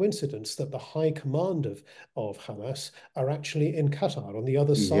no coincidence that the high command of Hamas are actually in Qatar on the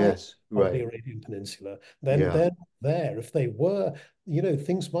other side Yes. of the Right. Arabian Peninsula. Then Yeah. they're not there. If they were,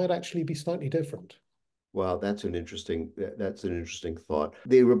 things might actually be slightly different. Wow, that's an interesting thought.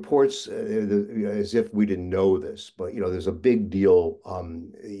 The reports, as if we didn't know this, but there's a big deal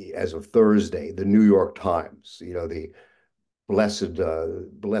as of Thursday. The New York Times, the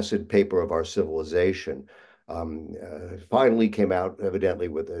blessed paper of our civilization, finally came out evidently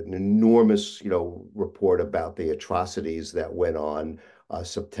with an enormous, report about the atrocities that went on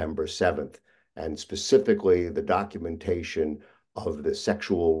September 7th, and specifically the documentation of the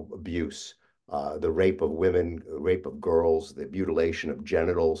sexual abuse, the rape of women, rape of girls, the mutilation of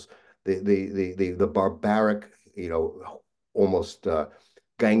genitals, the barbaric, almost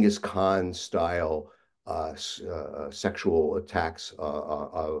Genghis Khan style sexual attacks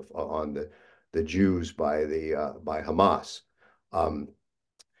on the Jews by Hamas. Um,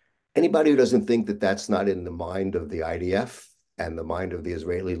 Anybody who doesn't think that that's not in the mind of the IDF and the mind of the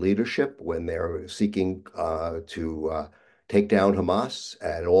Israeli leadership when they're seeking to take down Hamas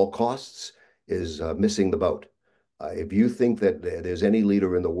at all costs is missing the boat. If you think that there's any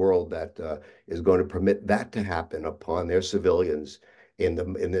leader in the world that is going to permit that to happen upon their civilians in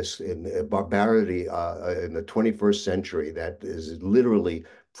barbarity in the 21st century, that is literally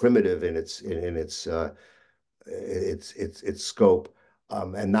primitive in its scope,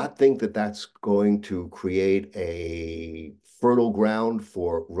 and not think that that's going to create a fertile ground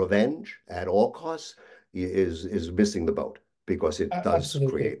for revenge at all costs is missing the boat, because it does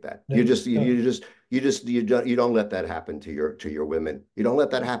Absolutely. create that. No, You don't let that happen to your women. You don't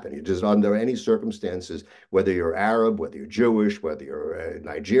let that happen. You just, under any circumstances, whether you're Arab, whether you're Jewish, whether you're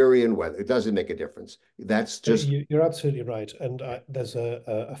Nigerian, whether it doesn't make a difference. That's just you're absolutely right. And there's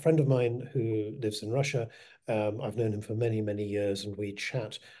a friend of mine who lives in Russia. I've known him for many, many years, and we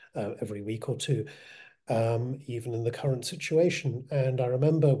chat every week or two, even in the current situation. And I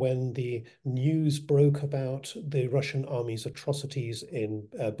remember when the news broke about the Russian army's atrocities in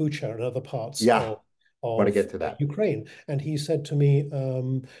Bucha and other parts yeah. Want to of get to that? Ukraine. And he said to me,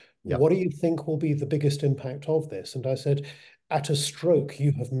 Yep. what do you think will be the biggest impact of this? And I said, at a stroke,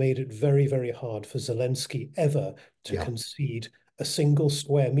 you have made it very, very hard for Zelensky ever to Yeah. concede a single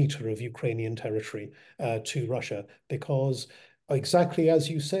square meter of Ukrainian territory to Russia, because exactly as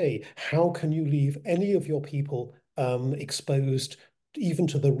you say, how can you leave any of your people exposed even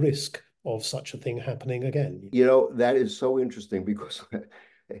to the risk of such a thing happening again? That is so interesting because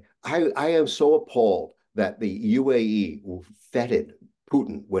I am so appalled that the UAE feted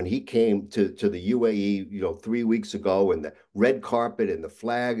Putin when he came to the UAE, 3 weeks ago, and the red carpet and the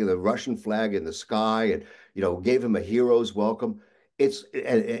flag, and the Russian flag in the sky, and gave him a hero's welcome.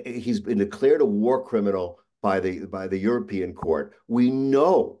 He's been declared a war criminal by the European court. We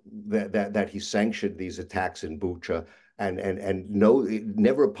know that he sanctioned these attacks in Bucha, and no,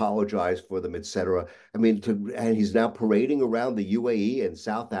 never apologized for them, etc. I mean, and he's now parading around the UAE and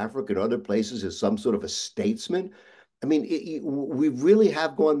South Africa and other places as some sort of a statesman. I mean, we really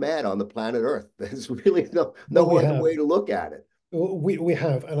have gone mad on the planet Earth. There's really Well, no we other have. way to look at it. We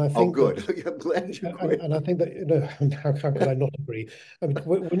have, and I Oh, think that, good. I'm glad you agree. and I think that, how could I not agree? I mean,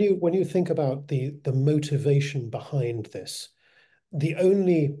 when you think about the motivation behind this, the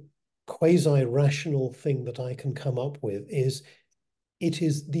only quasi-rational thing that I can come up with is it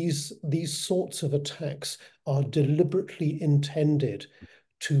is these sorts of attacks are deliberately intended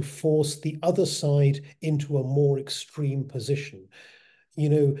to force the other side into a more extreme position.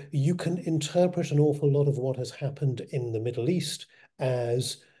 You can interpret an awful lot of what has happened in the Middle East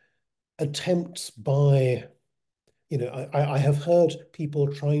as attempts by, I have heard people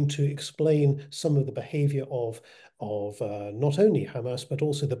trying to explain some of the behavior of not only Hamas but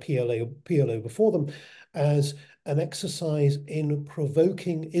also the PLO before them as an exercise in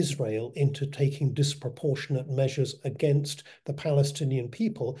provoking Israel into taking disproportionate measures against the Palestinian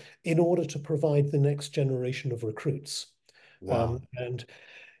people in order to provide the next generation of recruits. Wow. And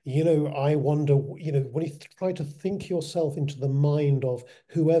I wonder, when you try to think yourself into the mind of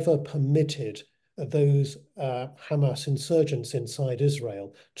whoever permitted those Hamas insurgents inside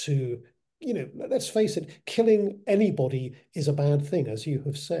Israel to, let's face it, killing anybody is a bad thing, as you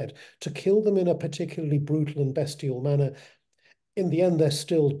have said. To kill them in a particularly brutal and bestial manner, in the end, they're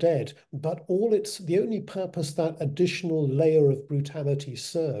still dead. But the only purpose that additional layer of brutality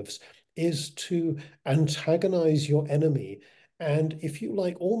serves is to antagonize your enemy. And if you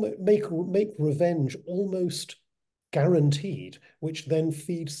like, almost make revenge almost guaranteed, which then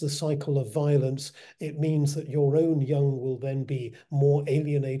feeds the cycle of violence. It means that your own young will then be more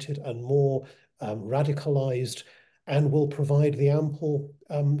alienated and more radicalized, and will provide the ample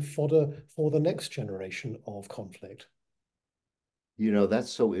fodder for the next generation of conflict. That's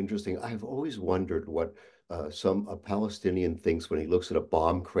so interesting. I've always wondered what a Palestinian thinks when he looks at a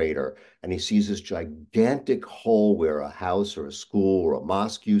bomb crater and he sees this gigantic hole where a house or a school or a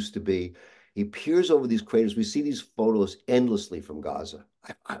mosque used to be. He peers over these craters. We see these photos endlessly from Gaza.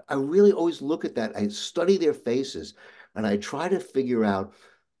 I really always look at that. I study their faces and I try to figure out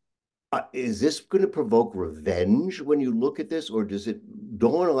Is this going to provoke revenge when you look at this, or does it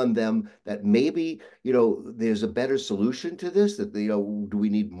dawn on them that maybe, there's a better solution to this? That, do we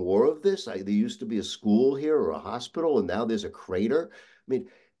need more of this? There used to be a school here or a hospital, and now there's a crater. I mean,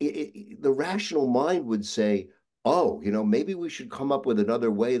 the rational mind would say, oh, maybe we should come up with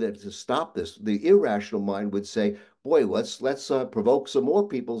another way to stop this. The irrational mind would say, boy, let's provoke some more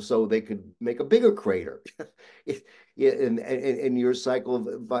people so they could make a bigger crater. Yeah, and your cycle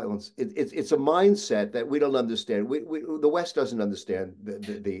of violence. It's a mindset that we don't understand. The West doesn't understand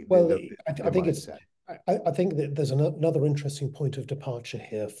Well, I their think it's. mindset. I think that there's another interesting point of departure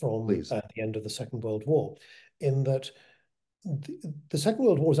here from Please. the end of the Second World War, in that the Second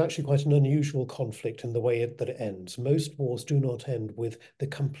World War is actually quite an unusual conflict in the way that it ends. Most wars do not end with the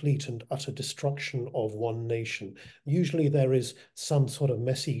complete and utter destruction of one nation. Usually there is some sort of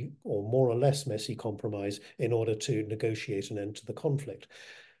messy or more or less messy compromise in order to negotiate an end to the conflict.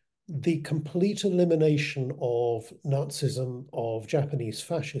 The complete elimination of Nazism, of Japanese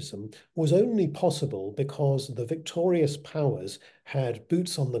fascism, was only possible because the victorious powers had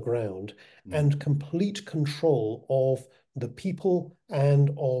boots on the ground Mm-hmm. and complete control of the people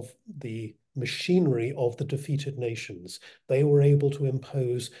and of the machinery of the defeated nations. They were able to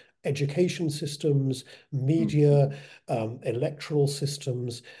impose education systems, media, electoral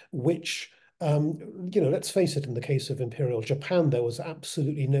systems, which let's face it, in the case of Imperial Japan, there was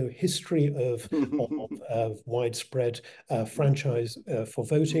absolutely no history of widespread franchise for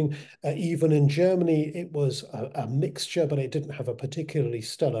voting. Even in Germany, it was a mixture, but it didn't have a particularly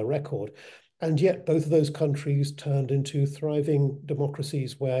stellar record. And yet, both of those countries turned into thriving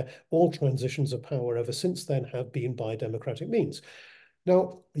democracies where all transitions of power ever since then have been by democratic means.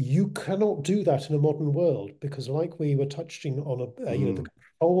 Now, you cannot do that in a modern world because, like we were touching on, the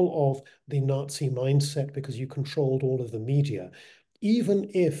control of the Nazi mindset, because you controlled all of the media.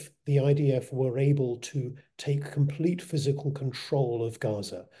 Even if the IDF were able to take complete physical control of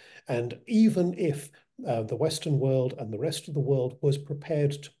Gaza, and even if the Western world and the rest of the world was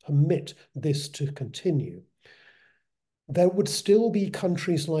prepared to permit this to continue, there would still be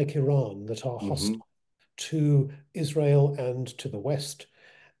countries like Iran that are Mm-hmm. hostile to Israel and to the West,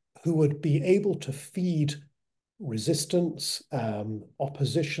 who would be able to feed resistance,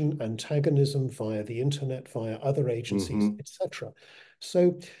 opposition, antagonism via the internet, via other agencies, Mm-hmm. etc.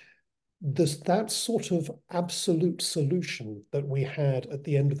 So that sort of absolute solution that we had at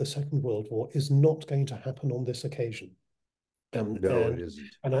the end of the Second World War is not going to happen on this occasion. Um, No, it and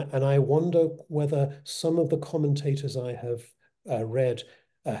isn't. and I wonder whether some of the commentators I have read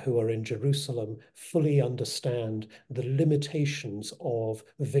who are in Jerusalem fully understand the limitations of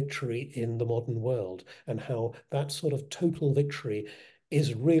victory in the modern world and how that sort of total victory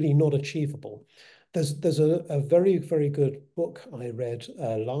is really not achievable. There's a very, very good book I read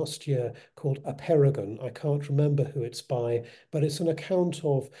last year called A Paragon. I can't remember who it's by, but it's an account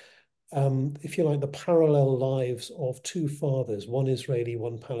of if you like, the parallel lives of two fathers, one Israeli,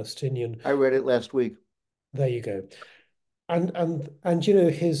 one Palestinian. I read it last week. There you go. And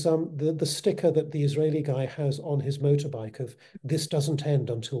his the sticker that the Israeli guy has on his motorbike of "This doesn't end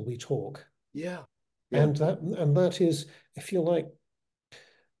until we talk," Yeah. Yeah. and that is, if you like,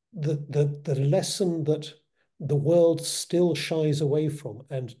 the lesson that the world still shies away from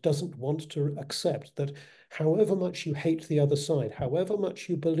and doesn't want to accept, that however much you hate the other side, however much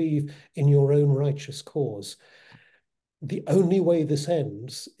you believe in your own righteous cause, the only way this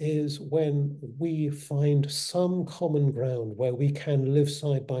ends is when we find some common ground where we can live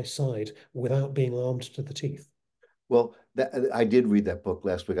side by side without being armed to the teeth. Well, I did read that book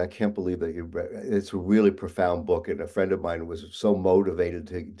last week. I can't believe that you read it. It's a really profound book, and a friend of mine was so motivated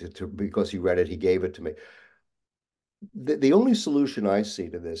to because he read it, he gave it to me. The only solution I see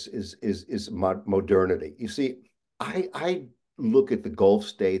to this is modernity. You see, I look at the Gulf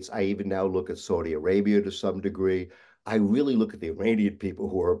states. I even now look at Saudi Arabia to some degree. I really look at the Iranian people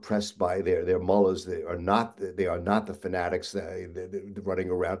who are oppressed by their mullahs. They are not the fanatics that running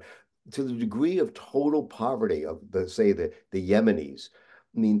around to the degree of total poverty of the Yemenis.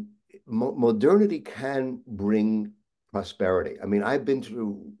 I mean, modernity can bring prosperity. I mean, I've been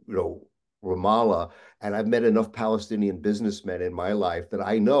to Ramallah, and I've met enough Palestinian businessmen in my life that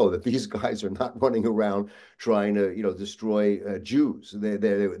I know that these guys are not running around trying to, destroy Jews.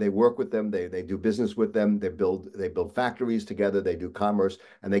 They work with them, they do business with them, they build factories together, they do commerce,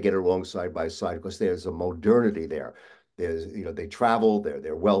 and they get along side by side because there's a modernity there. They travel,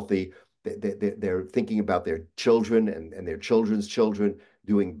 they're wealthy, they're thinking about their children and their children's children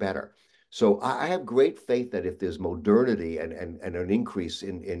doing better. So I have great faith that if there's modernity and an increase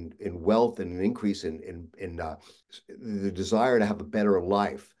in wealth and an increase in the desire to have a better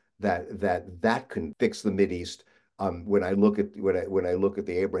life, that can fix the East. When I look at when I look at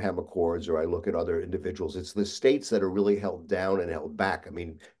the Abraham Accords or I look at other individuals, it's the states that are really held down and held back. I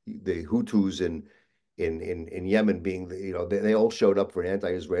mean, the Hutus in Yemen being they all showed up for an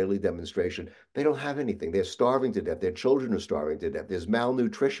anti-Israeli demonstration. They don't have anything. They're starving to death. Their children are starving to death. There's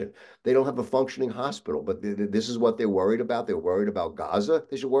malnutrition. They don't have a functioning hospital. But this is what they're worried about. They're worried about Gaza.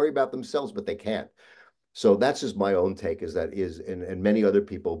 They should worry about themselves, but they can't. So that's just my own take is that is and many other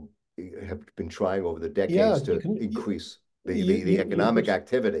people have been trying over the Yeah, decades to increase the you economic could,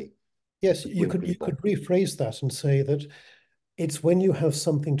 activity yes, between you could people. rephrase that and say that it's when you have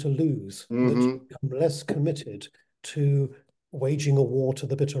something to lose that you Hmm. become less committed to waging a war to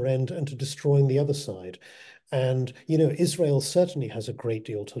the bitter end and to destroying the other side. And, Israel certainly has a great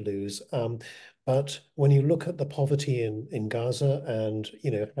deal to lose. But when you look at the poverty in Gaza and,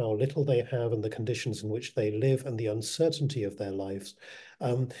 how little they have and the conditions in which they live and the uncertainty of their lives,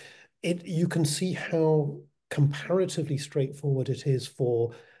 um, you can see how comparatively straightforward it is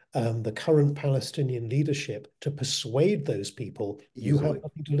for the current Palestinian leadership to persuade those people you have Easily.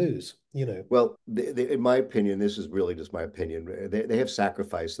 nothing to lose. Well, in my opinion, this is really just my opinion. They have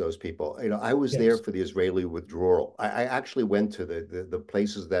sacrificed those people. I was there Yes. for the Israeli withdrawal. I actually went to the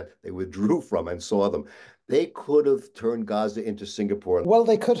places that they withdrew from and saw them. They could have turned Gaza into Singapore. Well,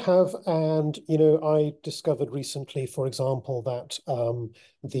 they could have, and I discovered recently, for example, that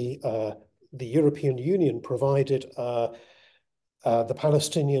the uh, the European Union provided the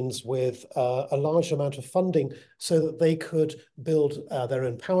Palestinians with a large amount of funding so that they could build their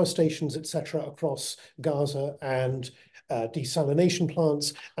own power stations, etc., across Gaza and desalination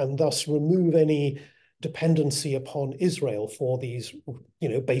plants, and thus remove any dependency upon Israel for these,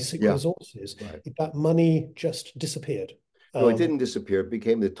 basic Yeah, resources. right. That money just disappeared. No, it Um, didn't disappear. It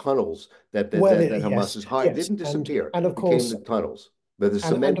became the tunnels well, that yes, Hamas is hard. It yes, didn't and disappear. and It of became course, the tunnels. But the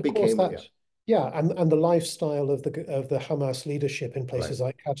and cement of course became, that, yeah, yeah, and the lifestyle of the Hamas leadership in right, places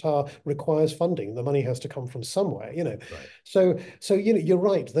like Qatar requires funding. The money has to come from somewhere. right. So you're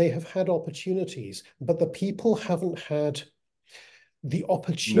right. They have had opportunities, but the people haven't had the No, the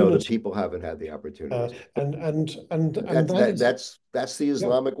opportunity. people haven't had the opportunities. And that is, That's the yeah,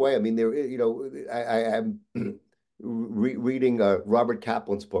 Islamic way. I mean, I am reading Robert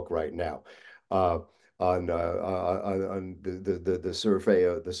Kaplan's book right now uh, on the survey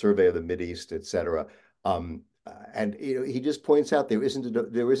of the Mideast, et cetera. And he just points out there isn't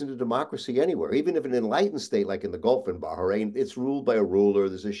a democracy anywhere, even if an enlightened state like in the Gulf and Bahrain, it's ruled by a ruler.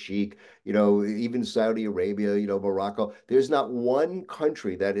 There's a sheikh. Even Saudi Arabia, Morocco. There's not one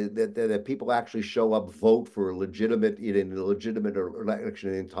country that people actually show up, vote for a legitimate in a legitimate election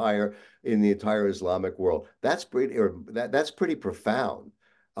in the entire Islamic world. That's pretty profound.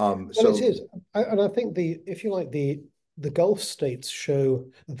 well, it So is. And I think if you like, the Gulf states show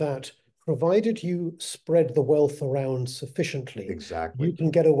that provided you spread the wealth around sufficiently, exactly. you can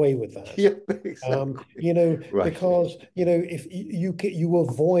get away with that. Yeah, exactly. Right. Because if you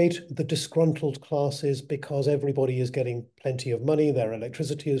avoid the disgruntled classes because everybody is getting plenty of money, their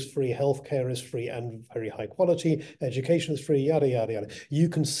electricity is free, healthcare is free and very high quality, education is free, yada yada yada. You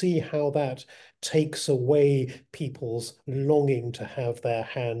can see how that takes away people's longing to have their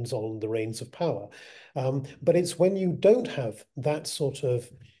hands on the reins of power. But it's when you don't have that sort of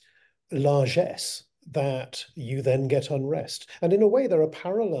largesse that you then get unrest. And in a way, there are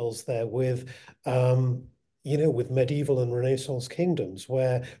parallels there um, with medieval and Renaissance kingdoms,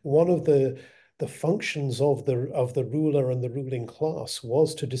 where one of the functions of the ruler and the ruling class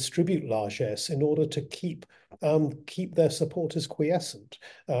was to distribute largesse in order to keep their supporters quiescent.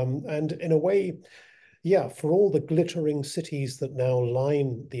 And in a way, yeah, for all the glittering cities that now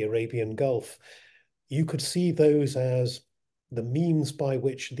line the Arabian Gulf, you could see those as the means by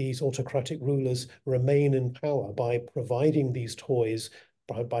which these autocratic rulers remain in power by providing these toys,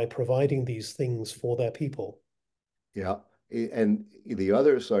 by providing these things for their people. Yeah. And the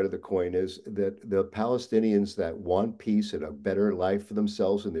other side of the coin is that the Palestinians that want peace and a better life for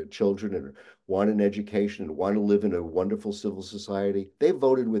themselves and their children and want an education and want to live in a wonderful civil society, they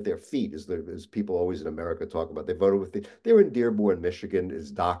voted with their feet, as people always in America talk about. They voted with they're in Dearborn, Michigan, as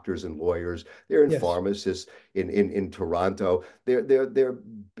doctors and lawyers. They're in Yes, pharmacists in Toronto. They're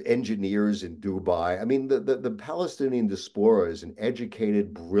engineers in Dubai. I mean, the Palestinian diaspora is an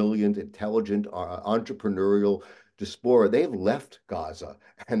educated, brilliant, intelligent, entrepreneurial diaspora. They have left Gaza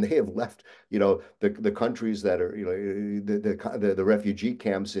and they have left, the countries that are, the refugee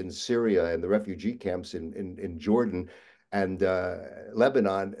camps in Syria and the refugee camps in Jordan and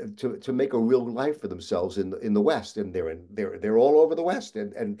Lebanon to make a real life for themselves in the West, and they're all over the West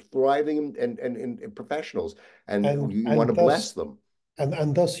and thriving and professionals, and you want and to bless thus them.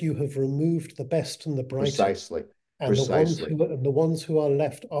 And thus you have removed the best and the brightest, Precisely. and Precisely. the ones who are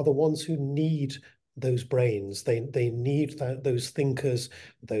left are the ones who need those brains. They need those thinkers,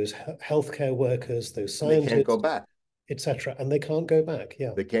 those healthcare workers, those And they can't go scientists, back. etc. And they can't go back.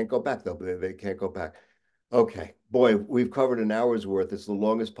 Yeah. They can't go back, though. They can't go back. Okay. Boy, we've covered an hour's worth. It's the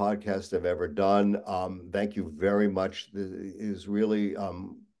longest podcast I've ever done. Thank you very much. It is really,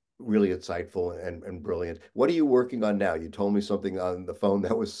 really insightful and brilliant. What are you working on now? You told me something on the phone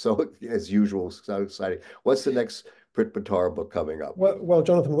that was so, as usual, so exciting. What's the next Prit Bhattar book coming up? Well,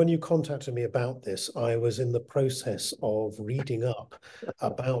 Jonathan, when you contacted me about this, I was in the process of reading up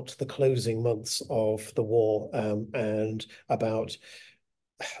about the closing months of the war, and about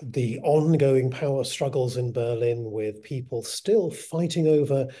the ongoing power struggles in Berlin, with people still fighting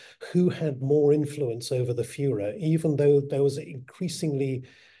over who had more influence over the Führer, even though there was increasingly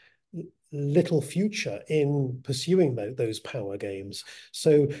little future in pursuing those power games.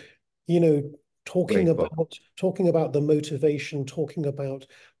 So, you know, Great book. talking about the motivation, talking about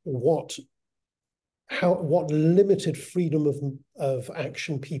what what limited freedom of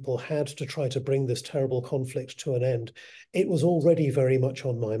action people had to try to bring this terrible conflict to an end, it was already very much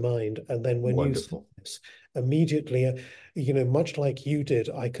on my mind. And then when you said Wonderful. this, immediately, much like you did,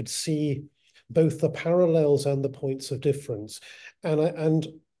 I could see both the parallels and the points of difference. And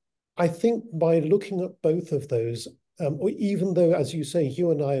I think by looking at both of those, even though, as you say,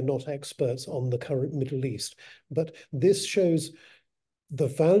 you and I are not experts on the current Middle East, but this shows the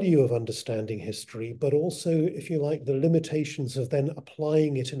value of understanding history, but also, if you like, the limitations of then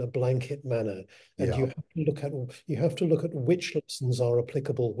applying it in a blanket manner. And Yeah. you have to look at which lessons are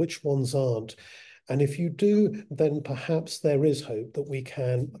applicable, which ones aren't. And if you do, then perhaps there is hope that we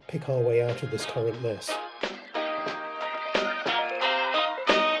can pick our way out of this current mess.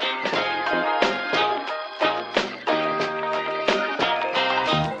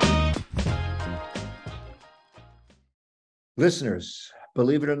 Listeners,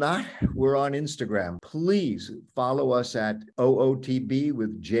 believe it or not, we're on Instagram. Please follow us at OOTB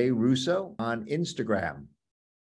with Jay Russo on Instagram.